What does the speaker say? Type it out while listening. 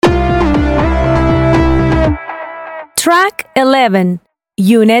Track 11,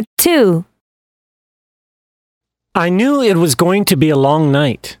 Unit 2. I knew it was going to be a long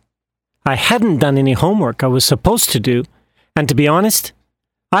night. I hadn't done any homework I was supposed to do, and to be honest,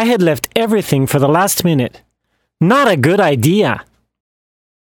 I had left everything for the last minute. Not a good idea.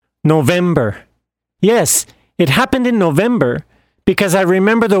 November. Yes, it happened in November because I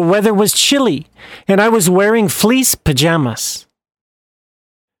remember the weather was chilly and I was wearing fleece pajamas.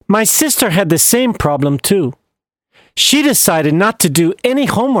 My sister had the same problem too. She decided not to do any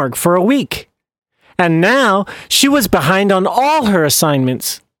homework for a week. And now she was behind on all her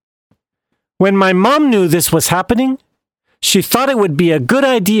assignments. When my mom knew this was happening, she thought it would be a good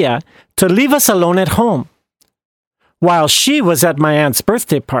idea to leave us alone at home, while she was at my aunt's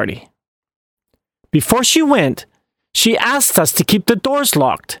birthday party. Before she went, she asked us to keep the doors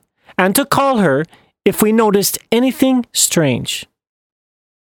locked and to call her if we noticed anything strange.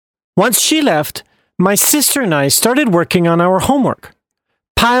 Once she left, my sister and I started working on our homework.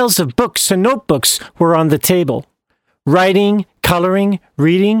 Piles of books and notebooks were on the table. Writing, coloring,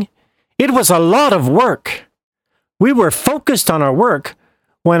 reading. It was a lot of work. We were focused on our work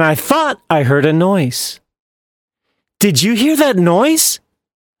when I thought I heard a noise. "Did you hear that noise?"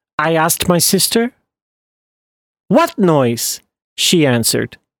 I asked my sister. "What noise?" she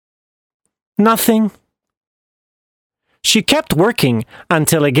answered. "Nothing." She kept working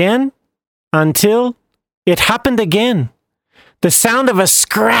until it happened again. The sound of a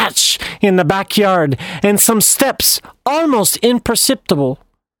scratch in the backyard and some steps, almost imperceptible.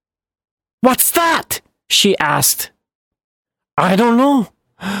 "What's that?" she asked. "I don't know,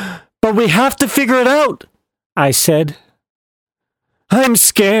 but we have to figure it out," I said. "I'm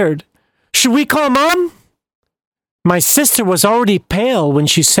scared. Should we call Mom?" My sister was already pale when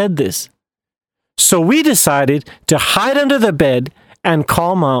she said this. So we decided to hide under the bed and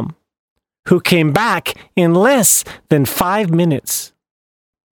call Mom, who came back in less than 5 minutes.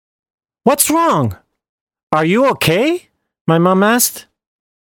 "What's wrong? Are you okay?" my mom asked.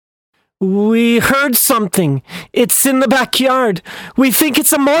 "We heard something. It's in the backyard. We think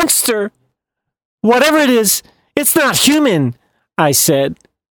it's a monster." "Whatever it is, it's not human," I said.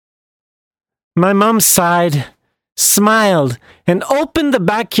 My mom sighed, smiled, and opened the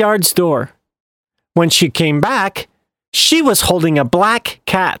backyard's door. When she came back, she was holding a black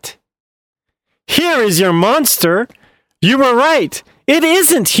cat. "Here is your monster. You were right. It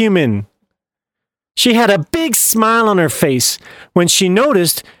isn't human." She had a big smile on her face when she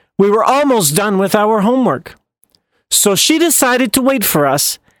noticed we were almost done with our homework. So she decided to wait for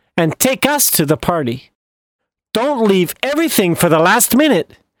us and take us to the party. Don't leave everything for the last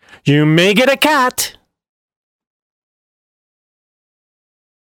minute. You may get a cat.